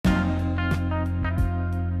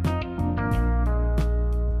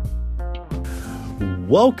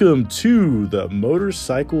Welcome to the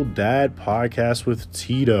Motorcycle Dad Podcast with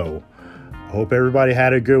Tito. Hope everybody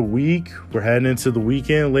had a good week. We're heading into the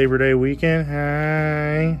weekend, Labor Day weekend.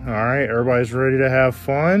 Hi. All right, everybody's ready to have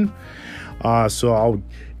fun. So I'll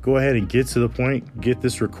go ahead and get to the point, get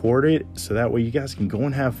this recorded, so that way you guys can go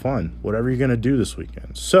and have fun, whatever you're going to do this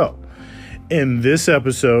weekend. So in this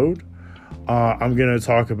episode, I'm going to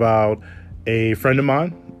talk about a friend of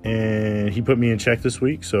mine, and he put me in check this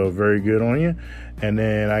week, so very good on you. And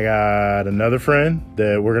then I got another friend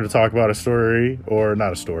that we're going to talk about a story, or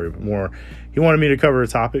not a story, but more, he wanted me to cover a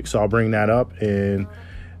topic, so I'll bring that up in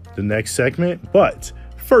the next segment. But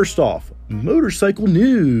first off, motorcycle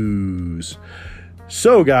news.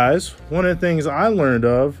 So guys, one of the things I learned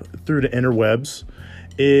of through the interwebs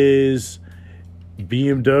is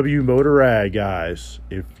BMW Motorrad, guys.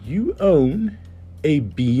 If you own a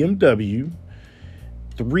BMW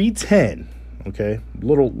 310, okay,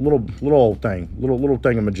 little old thing, little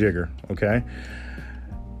thingamajigger, okay,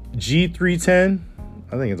 G310,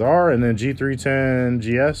 I think it's R, and then G310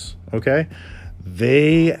 GS, okay,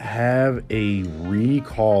 they have a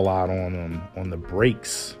recall out on them on the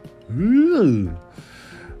brakes. Ooh.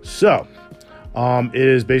 So it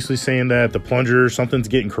is basically saying that the plunger, something's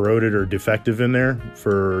getting corroded or defective in there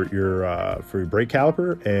for your brake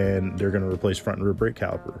caliper, and they're going to replace front and rear brake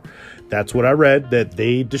caliper. That's what I read, that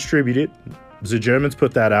they distribute it. The Germans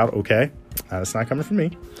put that out. Okay, that's not coming from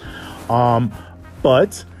me.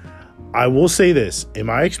 But I will say this, in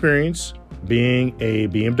my experience, being a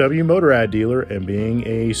BMW Motorrad dealer and being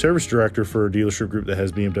a service director for a dealership group that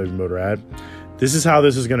has BMW Motorrad, this is how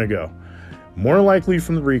this is going to go. More likely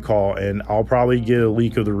from the recall, and I'll probably get a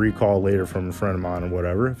leak of the recall later from a friend of mine or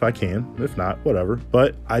whatever, if I can. If not, whatever.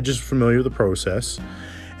 But I just familiar with the process.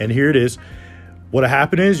 And here it is. What'll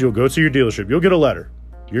happen is you'll go to your dealership. You'll get a letter.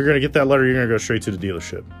 You're going to get that letter. You're going to go straight to the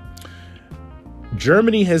dealership.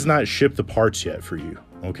 Germany has not shipped the parts yet for you.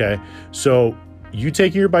 Okay. So you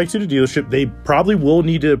taking your bike to the dealership, they probably will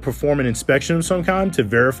need to perform an inspection of some kind to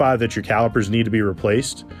verify that your calipers need to be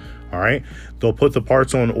replaced. All right. They'll put the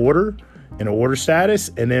parts on order, in order status,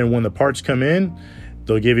 and then when the parts come in,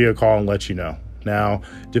 they'll give you a call and let you know. Now,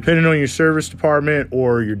 depending on your service department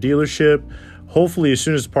or your dealership, hopefully as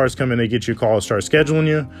soon as the parts come in, they get you a call and start scheduling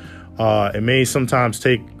you. It may sometimes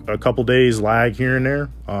take a couple days lag here and there.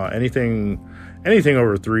 Anything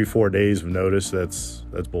over 3-4 days of notice, that's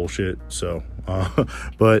bullshit. So,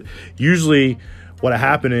 but usually what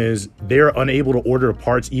happened is they're unable to order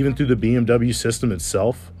parts even through the BMW system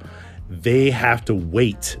itself. They have to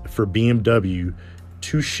wait for BMW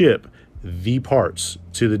to ship the parts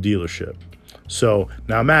to the dealership. So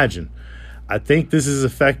now imagine, I think this is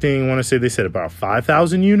affecting, I want to say they said about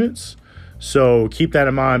 5,000 units. So keep that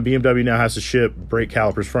in mind. BMW now has to ship brake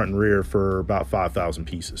calipers front and rear for about 5,000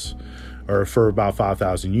 pieces, or for about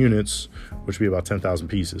 5,000 units, which would be about 10,000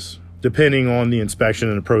 pieces, depending on the inspection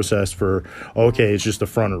and the process for, okay, it's just the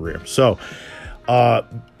front or rear. So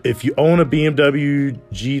if you own a BMW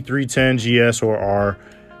G310 GS or R,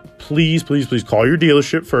 please call your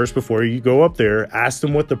dealership first before you go up there. Ask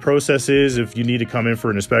them what the process is if you need to come in for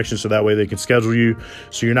an inspection, so that way they can schedule you,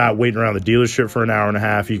 so you're not waiting around the dealership for an hour and a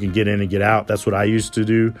half. You can get in and get out. That's what I used to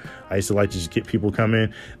do. I used to like to just get people come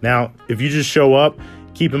in. Now, if you just show up,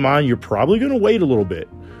 keep in mind you're probably going to wait a little bit,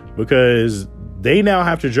 because they now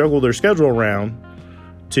have to juggle their schedule around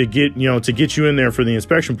to get you in there for the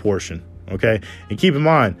inspection portion. Okay. And keep in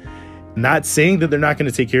mind, not saying that they're not going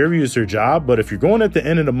to take care of you, it's their job, but if you're going at the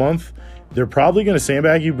end of the month, they're probably going to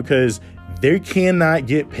sandbag you, because they cannot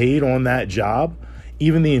get paid on that job,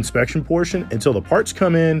 even the inspection portion, until the parts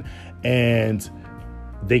come in and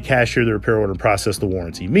they cashier the repair order and process the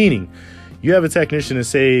warranty. Meaning, you have a technician and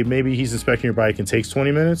say maybe he's inspecting your bike and takes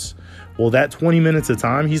 20 minutes. Well, that 20 minutes of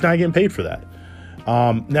time, he's not getting paid for that.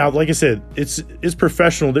 Now, like I said, it's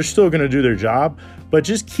professional. They're still going to do their job, but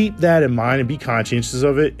just keep that in mind and be conscientious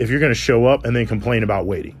of it. If you're going to show up and then complain about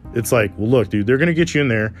waiting, it's like, well, look, dude, they're going to get you in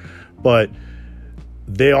there, but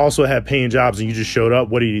they also have paying jobs and you just showed up.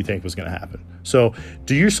 What do you think was going to happen? So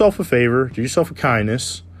do yourself a favor, do yourself a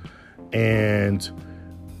kindness, and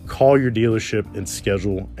call your dealership and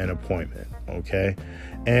schedule an appointment. Okay.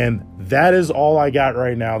 And that is all I got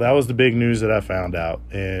right now. That was the big news that I found out.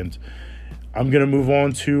 And I'm going to move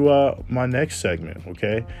on to my next segment,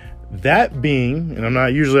 okay? That being, and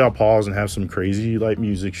I'll pause and have some crazy like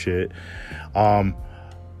music shit.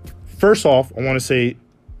 First off, I want to say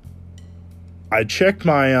I checked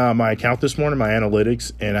my account this morning, my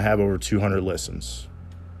analytics, and I have over 200 listens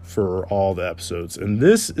for all the episodes. And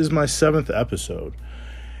this is my 7th episode.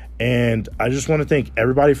 And I just want to thank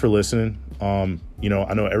everybody for listening. I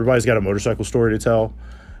know everybody's got a motorcycle story to tell.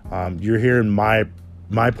 You're hearing my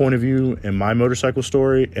my point of view and my motorcycle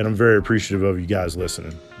story, and I'm very appreciative of you guys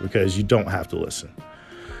listening, because you don't have to listen,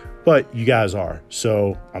 but you guys are.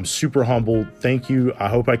 So I'm super humbled. Thank you. I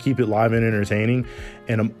hope I keep it live and entertaining,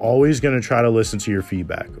 and I'm always going to try to listen to your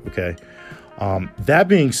feedback. Okay. That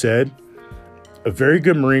being said, a very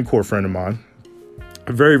good Marine Corps friend of mine,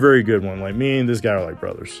 a very, very good one. Like, me and this guy are like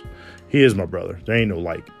brothers. He is my brother. There ain't no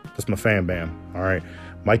like. That's my fam bam. All right.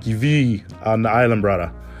 Mikey V out on the island,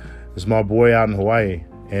 brother. This is my boy out in Hawaii.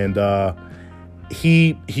 And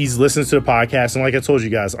he's listening to the podcast. And like I told you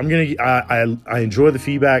guys, I enjoy the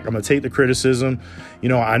feedback. I'm going to take the criticism. You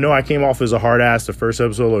know I came off as a hard ass the first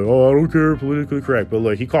episode, like, oh, I don't care, politically correct. But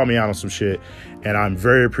look, he called me out on some shit, and I'm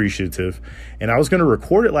very appreciative. And I was going to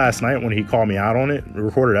record it last night when he called me out on it,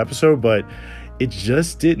 recorded episode, but it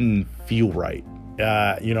just didn't feel right.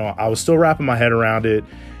 I was still wrapping my head around it.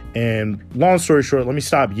 And long story short, let me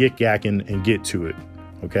stop yik-yakking and get to it.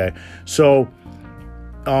 Okay. So,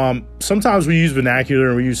 sometimes we use vernacular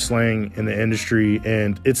and we use slang in the industry,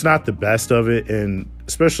 and it's not the best of it. And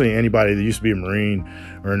especially anybody that used to be a Marine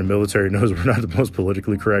or in the military knows we're not the most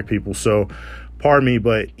politically correct people. So pardon me,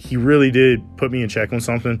 but he really did put me in check on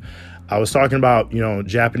something. I was talking about,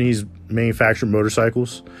 Japanese manufactured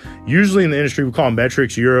motorcycles. Usually in the industry, we call them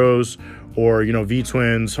metrics, Euros, or,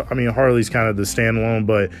 V-twins. I mean, Harley's kind of the standalone,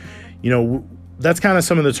 but, that's kind of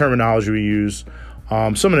some of the terminology we use.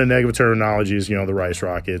 Some of the negative terminology is, the Rice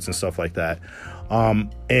Rockets and stuff like that.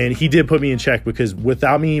 And he did put me in check, because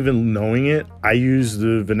without me even knowing it, I used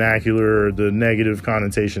the vernacular, the negative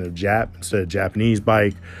connotation of Jap instead of Japanese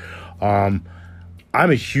bike. I'm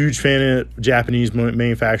a huge fan of Japanese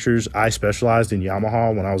manufacturers. I specialized in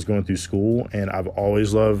Yamaha when I was going through school, and I've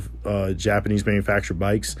always loved Japanese manufactured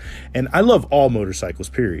bikes. And I love all motorcycles,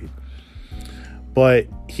 period. But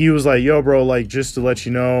he was like, yo, bro, like, just to let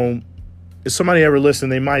you know, if somebody ever listened,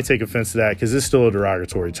 they might take offense to that, because it's still a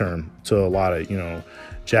derogatory term to a lot of,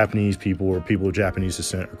 Japanese people or people of Japanese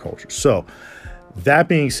descent or culture. So that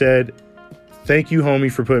being said, thank you,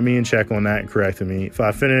 homie, for putting me in check on that and correcting me. If I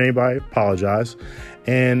offended anybody, apologize.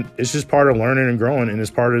 And it's just part of learning and growing, and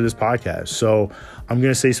it's part of this podcast. So I'm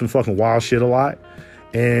going to say some fucking wild shit a lot.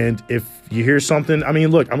 And if you hear something, I mean,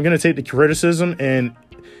 look, I'm going to take the criticism, and,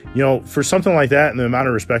 for something like that and the amount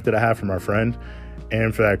of respect that I have for my friend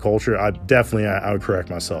and for that culture, I would correct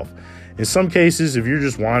myself. In some cases, if you're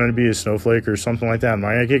just wanting to be a snowflake or something like that, I'm not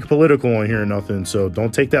going to get political in here or nothing, so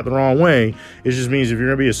don't take that the wrong way. It just means if you're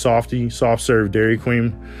going to be a softy, soft-serve Dairy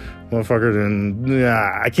Queen motherfucker, then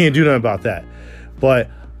I can't do nothing about that. But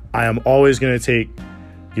I am always going to take,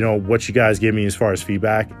 what you guys give me as far as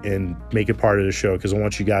feedback and make it part of the show, because I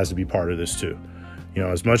want you guys to be part of this too.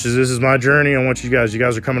 As much as this is my journey, I want you guys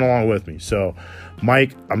are coming along with me. So,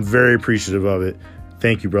 Mike, I'm very appreciative of it.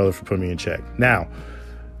 Thank you, brother, for putting me in check. Now,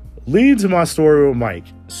 leading to my story with Mike.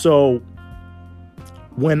 So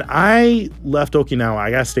when I left Okinawa,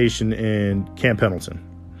 I got stationed in Camp Pendleton.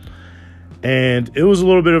 And it was a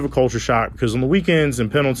little bit of a culture shock, because on the weekends in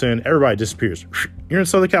Pendleton, everybody disappears. You're in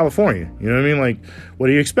Southern California. You know what I mean? Like, what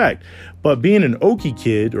do you expect? But being an Okie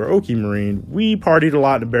kid or Okie Marine, we partied a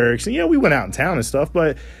lot in the barracks. And yeah, we went out in town and stuff,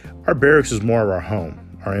 but our barracks was more of our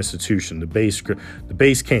home, our institution, the base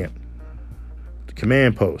camp, the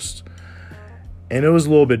command post. And it was a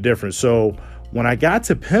little bit different. So when I got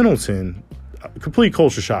to Pendleton, a complete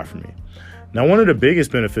culture shock for me. Now, one of the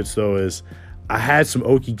biggest benefits, though, is I had some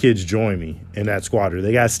Okie kids join me in that squadron.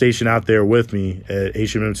 They got stationed out there with me at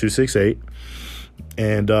HMM 268.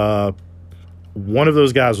 And one of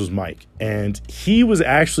those guys was Mike. And he was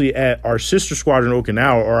actually at our sister squadron,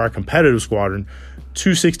 Okinawa, or our competitive squadron,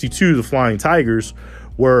 262, the Flying Tigers,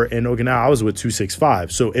 where in Okinawa I was with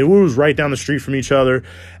 265. So it was right down the street from each other.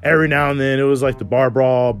 Every now and then it was like the bar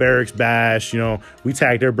brawl, barracks bash, we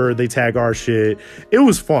tagged their bird, they tag our shit. It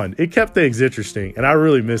was fun. It kept things interesting, and I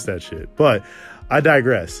really missed that shit. But I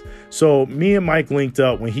digress. So me and Mike linked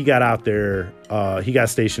up when he got out there. He got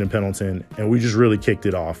stationed in Pendleton, and we just really kicked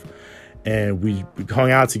it off. And we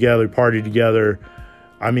hung out together, partied together.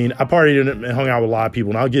 I mean, I partied and hung out with a lot of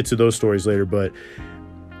people, and I'll get to those stories later, but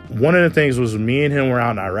one of the things was me and him were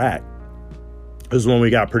out in Iraq. It was when we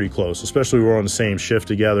got pretty close, especially we were on the same shift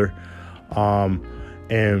together.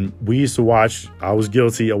 And we used to watch, I was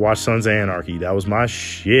guilty, I watched Sons of Anarchy. That was my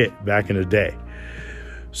shit back in the day.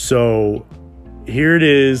 So here it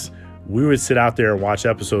is. We would sit out there and watch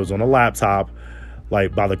episodes on a laptop,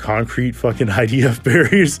 like by the concrete fucking IDF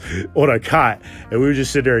barriers on a cot. And we would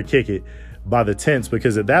just sit there and kick it by the tents,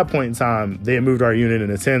 because at that point in time, they had moved our unit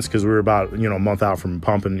into tents because we were about, a month out from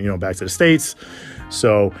pumping, back to the States.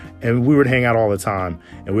 So, and we would hang out all the time,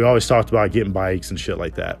 and we always talked about getting bikes and shit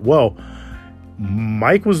like that. Well,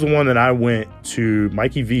 Mike was the one that I went to.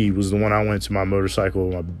 Mikey V was the one I went to my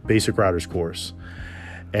motorcycle, my basic riders course.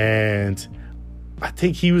 And I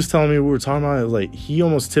think he was telling me, we were talking about it, like he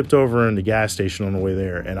almost tipped over in the gas station on the way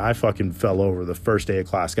there, and I fucking fell over the first day of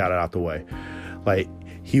class, got it out the way. Like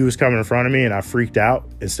he was coming in front of me and I freaked out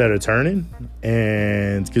instead of turning,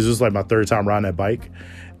 and because it was like my third time riding that bike,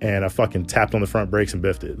 and I fucking tapped on the front brakes and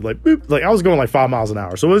biffed it. Like boop, like I was going like 5 miles an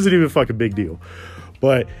hour, so it wasn't even a fucking big deal.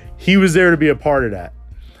 But he was there to be a part of that.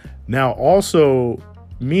 Now also,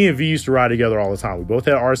 me and V used to ride together all the time. We both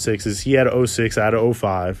had R6s. He had an 06, I had an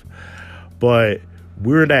 05. But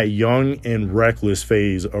we were in that young and reckless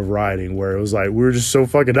phase of riding where it was like, we were just so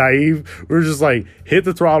fucking naive. We were just like, hit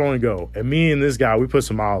the throttle and go. And me and this guy, we put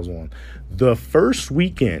some miles on. The first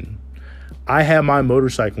weekend, I had my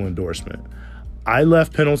motorcycle endorsement. I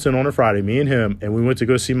left Pendleton on a Friday, me and him, and we went to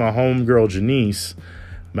go see my homegirl, Janice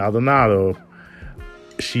Maldonado.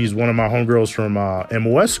 She's one of my homegirls from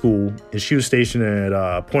MOS school, and she was stationed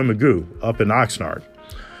at Point Magoo up in Oxnard.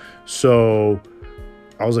 So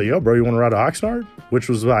I was like, yo, bro, you want to ride to Oxnard? Which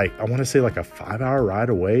was like, I want to say like a 5-hour ride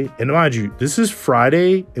away. And mind you, this is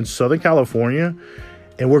Friday in Southern California,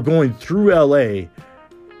 and we're going through LA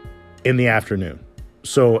in the afternoon.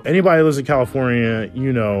 So anybody who lives in California,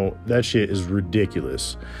 you know, that shit is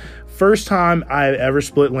ridiculous. First time I had ever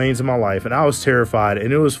split lanes in my life, and I was terrified.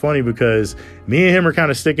 And it was funny because me and him are kind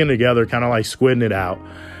of sticking together, kind of like squidding it out.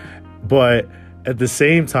 But at the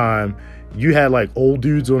same time, you had like old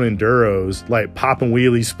dudes on enduros, like popping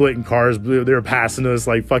wheelies, splitting cars. They were passing us,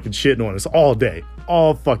 like fucking shitting on us all day,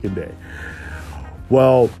 all fucking day.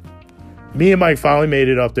 Well, me and Mike finally made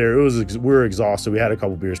it up there. We were exhausted. We had a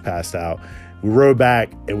couple beers, passed out. We rode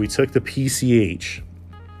back and we took the PCH,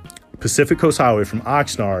 Pacific Coast Highway, from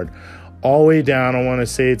Oxnard all the way down, I want to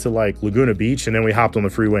say, to like Laguna Beach. And then we hopped on the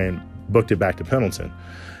freeway and booked it back to Pendleton.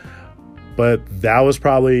 But that was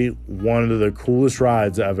probably one of the coolest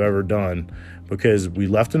rides I've ever done, because we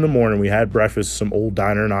left in the morning, we had breakfast, some old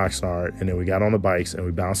diner in Oxnard, and then we got on the bikes and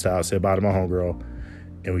we bounced out, said bye to my homegirl,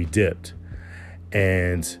 and we dipped.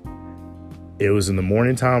 And it was in the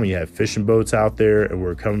morning time. You had fishing boats out there, and we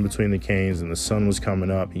were coming between the canes, and the sun was coming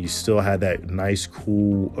up, and you still had that nice,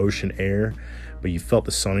 cool ocean air, but you felt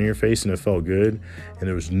the sun in your face, and it felt good, and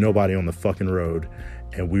there was nobody on the fucking road,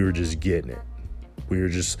 and we were just getting it. We were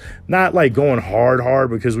just not like going hard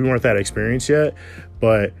because we weren't that experienced yet,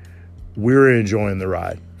 but we were enjoying the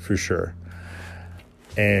ride for sure.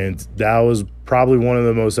 And that was probably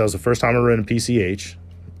that was the first time I ran a PCH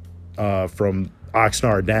from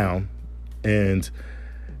Oxnard down. And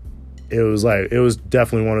it was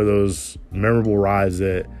definitely one of those memorable rides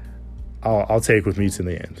that I'll take with me to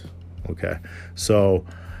the end. Okay. So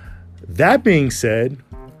that being said,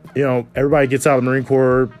 you know, everybody gets out of the Marine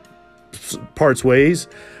Corps, parts ways,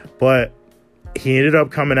 but he ended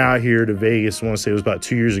up coming out here to Vegas. I want to say it was about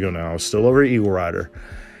 2 years ago now. I was still over at Eagle Rider,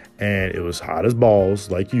 and it was hot as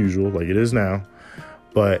balls, like usual, like it is now.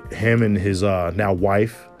 But him and his now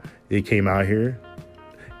wife, they came out here,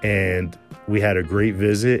 and we had a great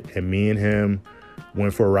visit, and me and him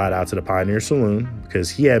went for a ride out to the Pioneer Saloon because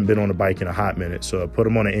he hadn't been on a bike in a hot minute. So I put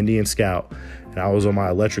him on an Indian Scout, and I was on my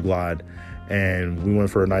Electric Glide. And we went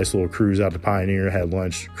for a nice little cruise out to Pioneer, had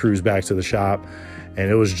lunch, cruised back to the shop.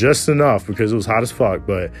 And it was just enough because it was hot as fuck,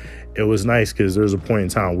 but it was nice because there was a point in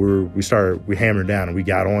time we hammered down and we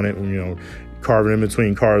got on it, and, you know, carving in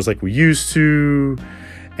between cars like we used to.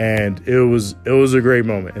 And it was a great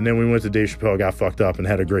moment. And then we went to Dave Chappelle, got fucked up, and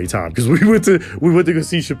had a great time because we went to go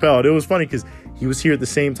see Chappelle. And it was funny because he was here at the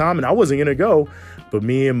same time, and I wasn't gonna go, but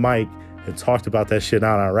me and Mike had talked about that shit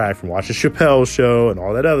out in Iraq from watching Chappelle's show and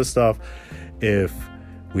all that other stuff. If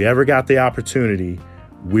we ever got the opportunity,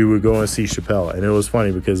 we would go and see Chappelle. And it was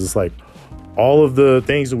funny because it's like all of the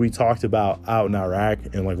things that we talked about out in Iraq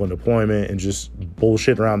and like on deployment and just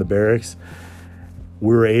bullshit around the barracks,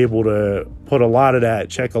 we were able to put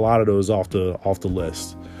check a lot of those off the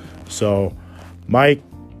list. So Mike,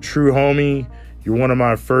 true homie, you're one of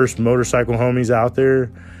my first motorcycle homies out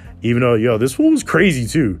there. Even though, yo, this fool was crazy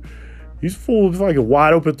too. He's full of like a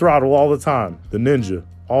wide open throttle all the time. The Ninja,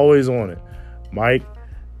 always on it. Mike,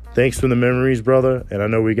 thanks for the memories, brother. And I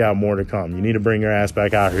know we got more to come. You need to bring your ass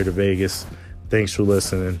back out here to Vegas. Thanks for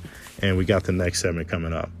listening. And we got the next segment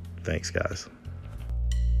coming up. Thanks, guys.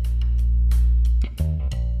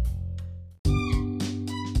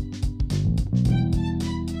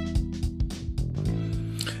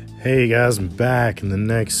 Hey guys, I'm back in the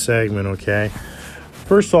next segment, okay?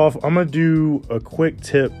 First off, I'm going to do a quick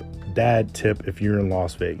dad tip if you're in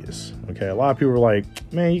Las Vegas, okay? A lot of people are like,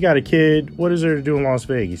 man, you got a kid. What is there to do in Las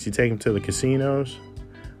Vegas? You take him to the casinos?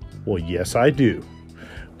 Well, yes, I do.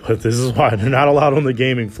 but this is why they're not allowed on the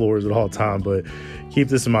gaming floors at all time. But keep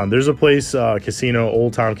this in mind. There's a place,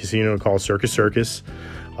 old time casino called Circus Circus.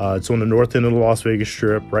 It's on the north end of the Las Vegas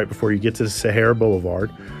Strip, right before you get to Sahara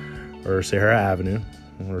Boulevard or Sahara Avenue,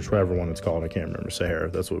 or whatever one it's called. I can't remember. Sahara,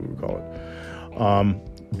 that's what we would call it.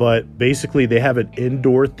 But basically, they have an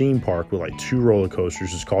indoor theme park with like 2 roller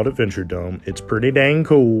coasters. It's called Adventure Dome. It's pretty dang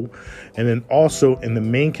cool. And then also in the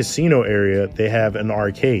main casino area, they have an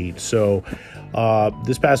arcade. So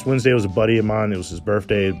this past Wednesday was a buddy of mine. It was his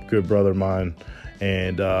birthday, a good brother of mine.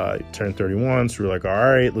 And he turned 31. So we were like, all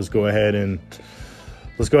right, let's go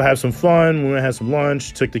have some fun. We went and had some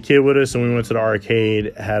lunch, took the kid with us, and we went to the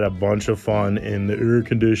arcade, had a bunch of fun in the air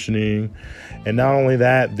conditioning. And not only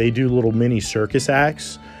that, they do little mini circus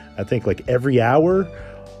acts, I think like every hour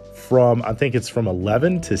I think it's from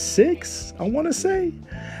 11 to 6, I want to say.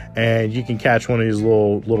 And you can catch one of these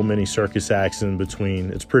little mini circus acts in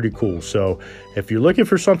between. It's pretty cool. So if you're looking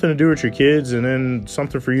for something to do with your kids and then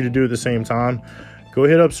something for you to do at the same time, go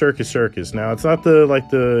hit up Circus Circus. Now, it's not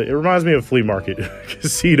it reminds me of Flea Market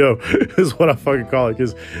Casino is what I fucking call it,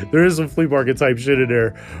 because there is some flea market type shit in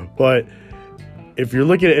there. But if you're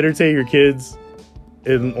looking to entertain your kids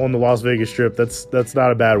on the Las Vegas Strip, that's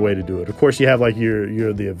not a bad way to do it. Of course, you have like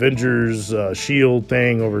your the Avengers Shield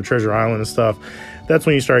thing over Treasure Island and stuff. That's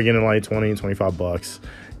when you start getting like $20, $25.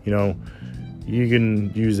 You know, you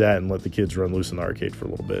can use that and let the kids run loose in the arcade for a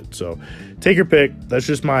little bit. So take your pick. That's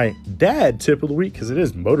just my dad tip of the week, because it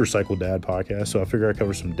is Motorcycle Dad Podcast. So I figure I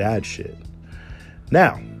cover some dad shit.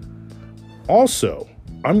 Now, also,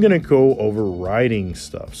 I'm going to go over riding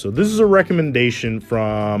stuff. So this is a recommendation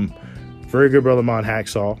from a very good brother of mine,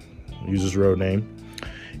 Hacksaw, uses his road name.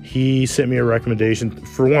 He sent me a recommendation.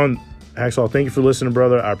 For one, Hacksaw, thank you for listening,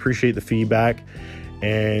 brother. I appreciate the feedback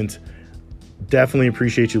and definitely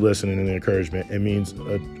appreciate you listening and the encouragement. It means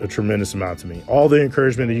a tremendous amount to me. All the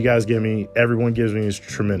encouragement that you guys give me, everyone gives me, is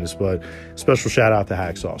tremendous, but special shout out to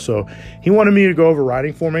Hacksaw. So he wanted me to go over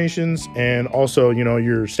riding formations and also,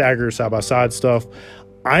 your stagger side-by-side stuff.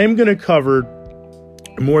 I am going to cover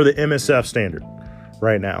more of the MSF standard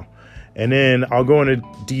right now. And then I'll go into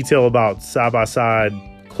detail about side-by-side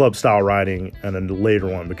club style riding and then the later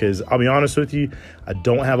one, because I'll be honest with you, I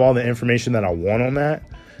don't have all the information that I want on that.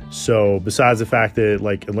 So besides the fact that,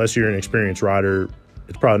 like, unless you're an experienced rider,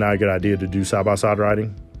 it's probably not a good idea to do side-by-side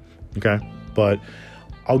riding. Okay. But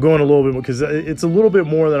I'll go in a little bit more, because it's a little bit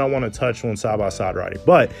more than I want to touch on side-by-side riding.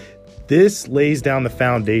 But this lays down the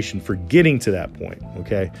foundation for getting to that point.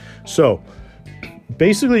 Okay. So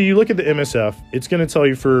basically, you look at the MSF, it's going to tell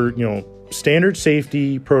you for, standard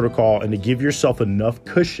safety protocol and to give yourself enough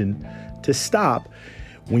cushion to stop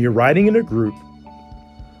when you're riding in a group.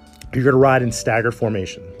 You're going to ride in stagger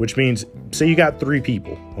formation, which means, say you got 3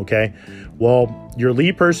 people, okay? Well, your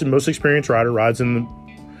lead person, most experienced rider, rides you're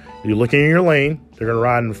looking in your lane. They're going to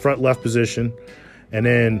ride in the front left position. And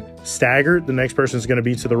then staggered, the next person is going to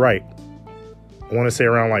be to the right. I want to say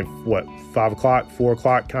around 5 o'clock, 4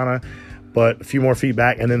 o'clock kind of, but a few more feet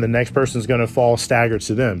back. And then the next person is going to fall staggered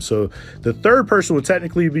to them. So the third person would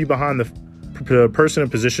technically be behind the person in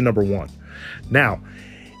position number 1. Now,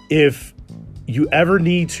 if you ever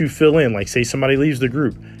need to fill in, like say somebody leaves the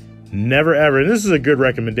group, never ever, and this is a good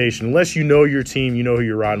recommendation, unless you know your team, you know who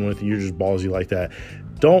you're riding with, and you're just ballsy like that,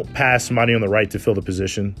 don't pass somebody on the right to fill the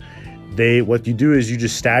position. What you do is you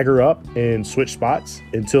just stagger up and switch spots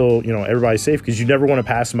until, everybody's safe, because you never want to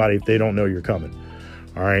pass somebody if they don't know you're coming.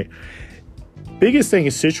 All right. Biggest thing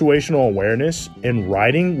is situational awareness and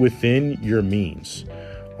riding within your means.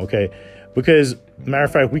 Okay. Because matter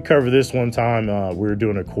of fact, we covered this one time. We were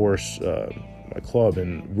doing a course, my club,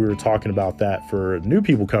 and we were talking about that for new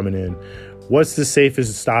people coming in. What's the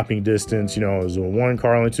safest stopping distance? Is it 1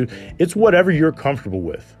 car, only 2? It's whatever you're comfortable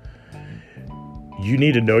with. You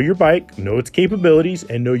need to know your bike, know its capabilities,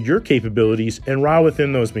 and know your capabilities, and ride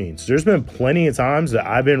within those means. There's been plenty of times that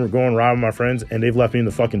I've been going ride with my friends and they've left me in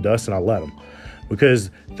the fucking dust, and I let them.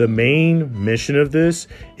 Because the main mission of this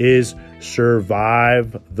is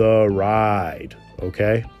survive the ride.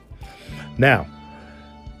 Okay? Now,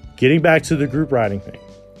 getting back to the group riding thing.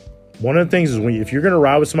 One of the things is if you're going to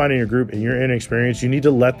ride with somebody in your group and you're inexperienced, you need to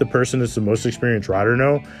let the person that's the most experienced rider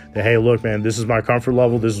know that, hey, look, man, this is my comfort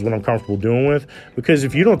level. This is what I'm comfortable doing with. Because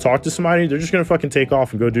if you don't talk to somebody, they're just going to fucking take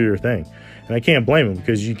off and go do their thing. And I can't blame them,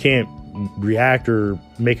 because you can't react or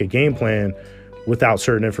make a game plan without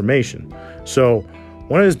certain information. So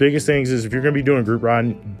one of his biggest things is, if you're going to be doing group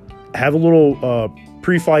riding, have a little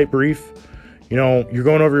pre-flight brief. You're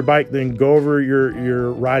going over your bike, then go over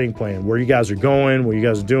your riding plan, where you guys are going, what you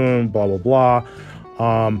guys are doing, blah, blah, blah.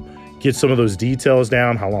 get some of those details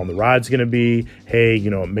down, how long the ride's going to be. Hey,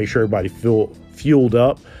 make sure everybody fueled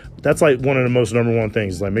up. That's like one of the most number one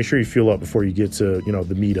things. Like, make sure you fuel up before you get to,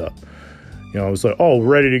 the meetup. It's like, oh, we're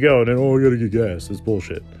ready to go. And then, oh, we got to get gas. That's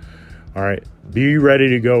bullshit. All right. Be ready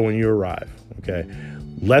to go when you arrive. Okay.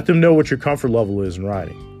 Let them know what your comfort level is in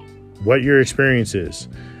riding, what your experience is.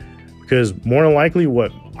 Because more than likely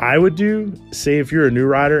what I would do, say if you're a new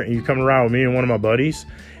rider and you're coming around with me and one of my buddies,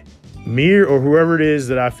 me or whoever it is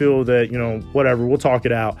that I feel that, whatever, we'll talk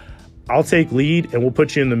it out. I'll take lead and we'll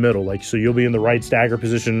put you in the middle. Like, so you'll be in the right stagger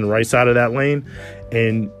position, the right side of that lane,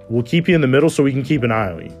 and we'll keep you in the middle so we can keep an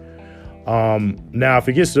eye on you. Now, if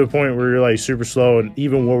it gets to the point where you're like super slow and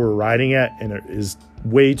even where we're riding at and it is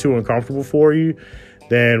way too uncomfortable for you,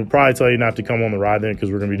 then we'll probably tell you not to come on the ride then,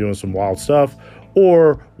 because we're going to be doing some wild stuff.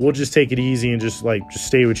 Or we'll just take it easy and just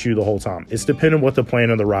stay with you the whole time. It's depending what the plan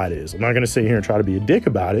of the ride is. I'm not going to sit here and try to be a dick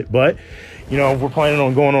about it, but if we're planning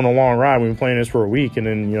on going on a long ride, we've been planning this for a week, and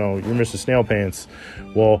then you're Mr. Snail Pants.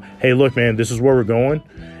 Well, hey, look, man, this is where we're going,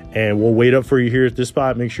 and we'll wait up for you here at this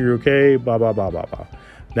spot. Make sure you're okay. Blah blah blah blah blah.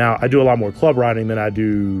 Now, I do a lot more club riding than I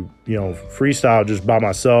do, freestyle just by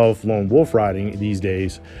myself, lone wolf riding these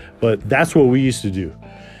days. But that's what we used to do.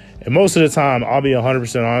 And most of the time, I'll be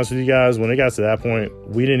 100% honest with you guys, when it got to that point,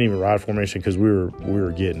 we didn't even ride formation because we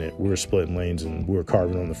were getting it. We were splitting lanes and we were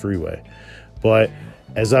carving on the freeway. But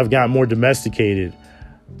as I've gotten more domesticated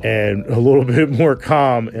and a little bit more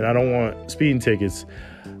calm, and I don't want speeding tickets,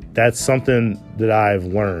 that's something that I've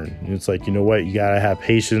learned. And it's like, you know what? You got to have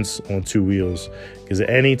patience on two wheels, because at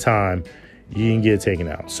any time you can get taken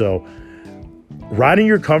out. So riding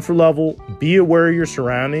your comfort level, be aware of your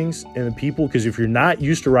surroundings and the people, because if you're not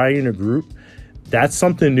used to riding in a group, that's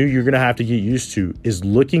something new you're going to have to get used to, is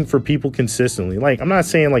looking for people consistently. Like, I'm not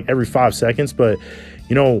saying like every 5 seconds, but,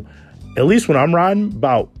 at least when I'm riding,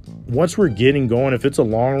 about once we're getting going, if it's a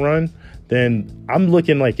long run, then I'm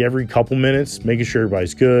looking like every couple minutes, making sure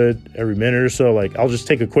everybody's good, every minute or so. Like, I'll just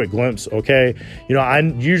take a quick glimpse. Okay. I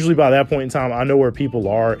usually by that point in time, I know where people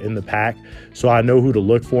are in the pack. So I know who to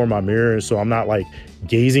look for in my mirror. So I'm not like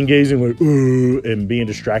gazing like, ooh, and being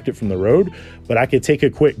distracted from the road, but I could take a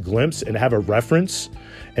quick glimpse and have a reference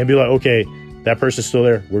and be like, okay, that person's still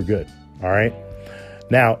there. We're good. All right.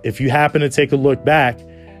 Now, if you happen to take a look back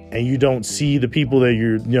and you don't see the people that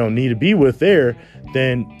you need to be with there,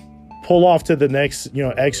 then pull off to the next,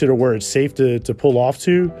 exit, or where it's safe to pull off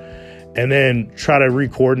to, and then try to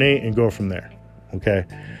re-coordinate and go from there. Okay.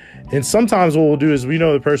 And sometimes what we'll do is, we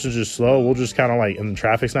know the person's just slow. We'll just kind of like, and the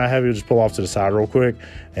traffic's not heavy, we'll just pull off to the side real quick.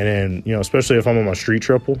 And then, especially if I'm on my street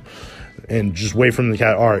triple, and just wait from the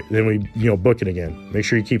cat. All right. Then we, book it again. Make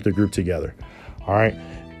sure you keep the group together. All right.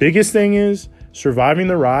 Biggest thing is surviving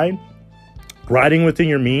the ride, riding within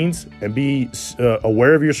your means, and be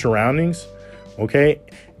aware of your surroundings. Okay.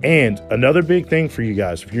 And another big thing for you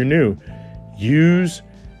guys, if you're new, use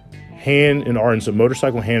hand and arm, so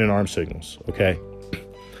motorcycle hand and arm signals. Okay.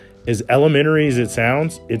 As elementary as it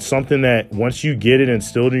sounds, it's something that once you get it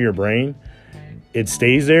instilled in your brain, it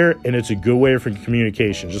stays there, and it's a good way for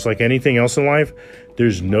communication. Just like anything else in life,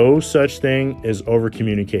 there's no such thing as over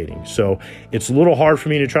communicating. So it's a little hard for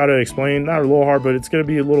me to try to explain, not a little hard, but it's going to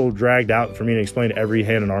be a little dragged out for me to explain every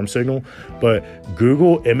hand and arm signal. But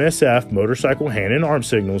Google MSF, motorcycle hand and arm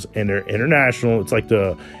signals, and they're international. It's like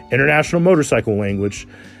the international motorcycle language.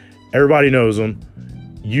 Everybody knows them.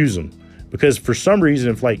 Use them. Because for some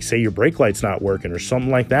reason, if like, say your brake light's not working or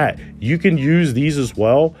something like that, you can use these as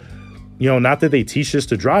well. Not that they teach this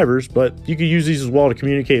to drivers, but you can use these as well to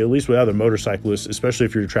communicate, at least with other motorcyclists, especially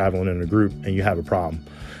if you're traveling in a group and you have a problem.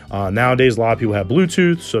 Nowadays, a lot of people have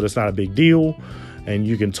Bluetooth, so that's not a big deal, and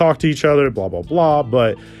you can talk to each other, blah, blah, blah.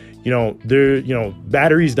 But,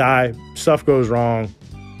 batteries die, stuff goes wrong.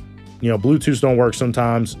 Bluetooths don't work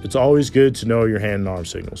sometimes. It's always good to know your hand and arm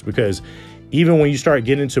signals, because even when you start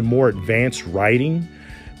getting into more advanced riding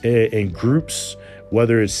in groups,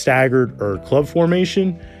 whether it's staggered or club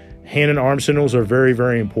formation, hand and arm signals are very,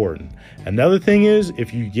 very important. Another thing is,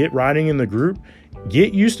 if you get riding in the group,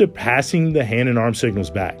 get used to passing the hand and arm signals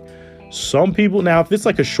back. Some people, now, if it's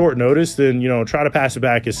like a short notice, then, try to pass it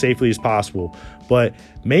back as safely as possible, but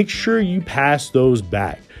make sure you pass those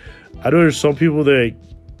back. I know there's some people that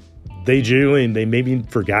they maybe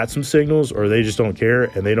forgot some signals, or they just don't care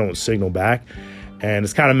and they don't signal back. And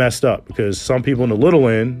it's kind of messed up, because some people in the little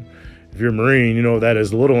end, if you're a Marine, that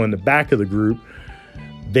is the little in the back of the group,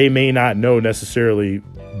 they may not know necessarily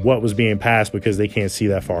what was being passed because they can't see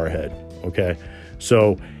that far ahead. Okay.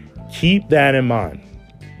 So keep that in mind.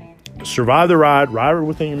 Survive the ride, ride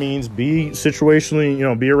within your means, be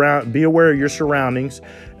situationally, be aware of your surroundings,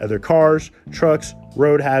 other cars, trucks,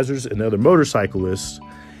 road hazards, and other motorcyclists.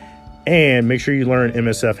 and make sure you learn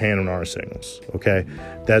MSF hand on arm signals. Okay.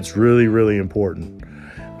 That's really, really important.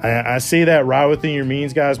 I say that right within your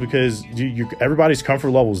means, guys, because everybody's comfort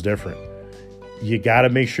level is different. You got to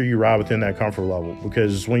make sure you ride within that comfort level,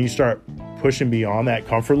 because when you start pushing beyond that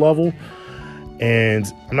comfort level,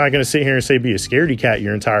 and I'm not going to sit here and say be a scaredy cat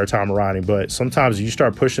your entire time of riding, but sometimes you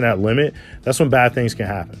start pushing that limit, that's when bad things can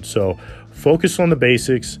happen. So focus on the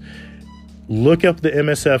basics. Look up the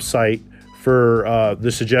MSF site for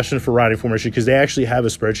the suggestion for riding formation, because they actually have a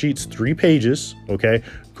spreadsheet. It's 3 pages. Okay.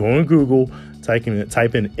 Go on Google, type in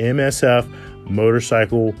MSF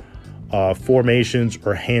motorcycle formations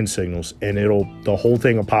or hand signals, and the whole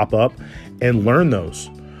thing will pop up, and learn those.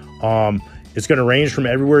 It's going to range from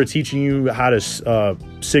everywhere, teaching you how to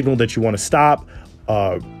signal that you want to stop.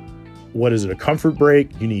 What is it? A comfort brake.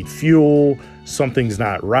 You need fuel. Something's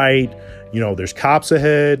not right. There's cops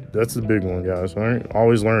ahead. That's the big one, guys. All right.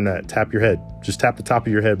 Always learn that. Tap your head. Just tap the top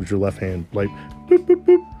of your head with your left hand. Like, boop, boop,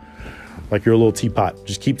 boop. Like you're a little teapot.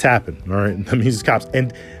 Just keep tapping. All right. That means it's cops.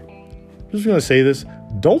 And I'm just going to say this.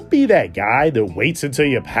 Don't be that guy that waits until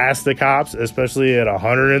you pass the cops, especially at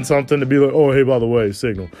 100 and something, to be like, oh, hey, by the way,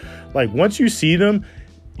 signal. Like, once you see them,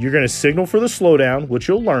 you're going to signal for the slowdown, which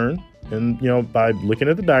you'll learn, and by looking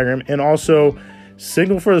at the diagram, and also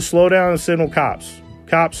signal for the slowdown and signal cops.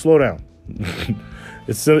 Cops, slow down.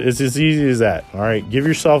 It's as easy as that. All right. Give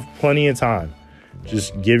yourself plenty of time.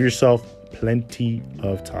 Just give yourself plenty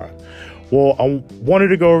of time. Well, I wanted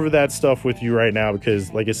to go over that stuff with you right now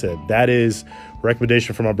because, like I said, that is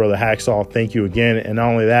recommendation from my brother Hacksaw. Thank you again. And not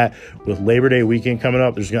only that, with Labor Day weekend coming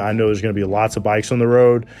up, I know there's going to be lots of bikes on the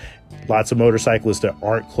road, lots of motorcyclists that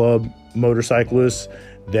aren't club motorcyclists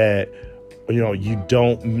that, you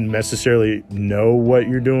don't necessarily know what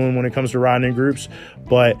you're doing when it comes to riding in groups.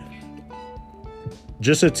 But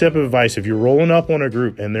just a tip of advice, if you're rolling up on a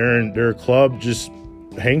group and they're a club, just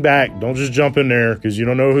hang back. Don't just jump in there, because you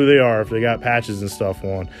don't know who they are. If they got patches and stuff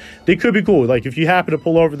on, they could be cool. Like, if you happen to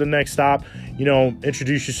pull over the next stop,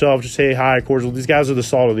 introduce yourself, just say hi, cordial. These guys are the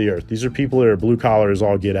salt of the earth. These are people that are blue collar as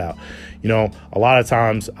all get out. A lot of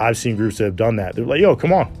times I've seen groups that have done that. They're like, yo,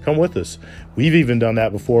 come with us. We've even done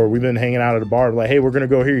that before. We've been hanging out at a bar, like, hey, we're going to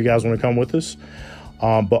go here. You guys want to come with us?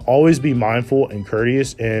 But always be mindful and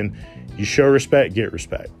courteous, and you show respect, get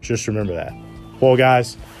respect. Just remember that. Well,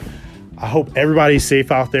 guys, I hope everybody's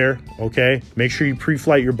safe out there, okay? Make sure you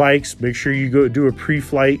pre-flight your bikes. Make sure you go do a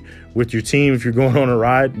pre-flight with your team if you're going on a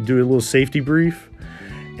ride. Do a little safety brief.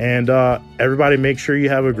 And everybody, make sure you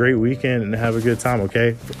have a great weekend and have a good time,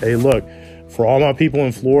 okay? Hey, look, for all my people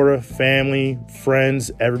in Florida, family,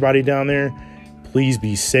 friends, everybody down there, please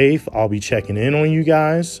be safe. I'll be checking in on you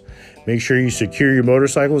guys. Make sure you secure your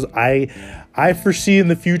motorcycles. I foresee in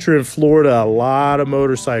the future in Florida a lot of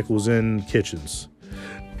motorcycles in kitchens,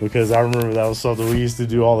 because I remember that was something we used to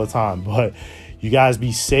do all the time. But you guys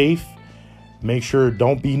be safe. Make sure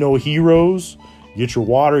don't be no heroes. Get your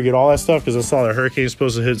water, get all that stuff, because I saw the hurricane is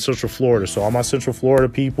supposed to hit Central Florida. So all my Central Florida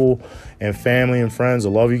people and family and friends, I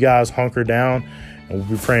love you guys. Hunker down, and we'll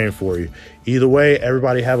be praying for you. Either way,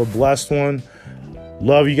 everybody have a blessed one.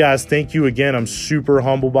 Love you guys. Thank you again. I'm super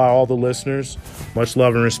humbled by all the listeners. Much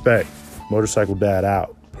love and respect. Motorcycle Dad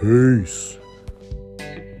out. Peace.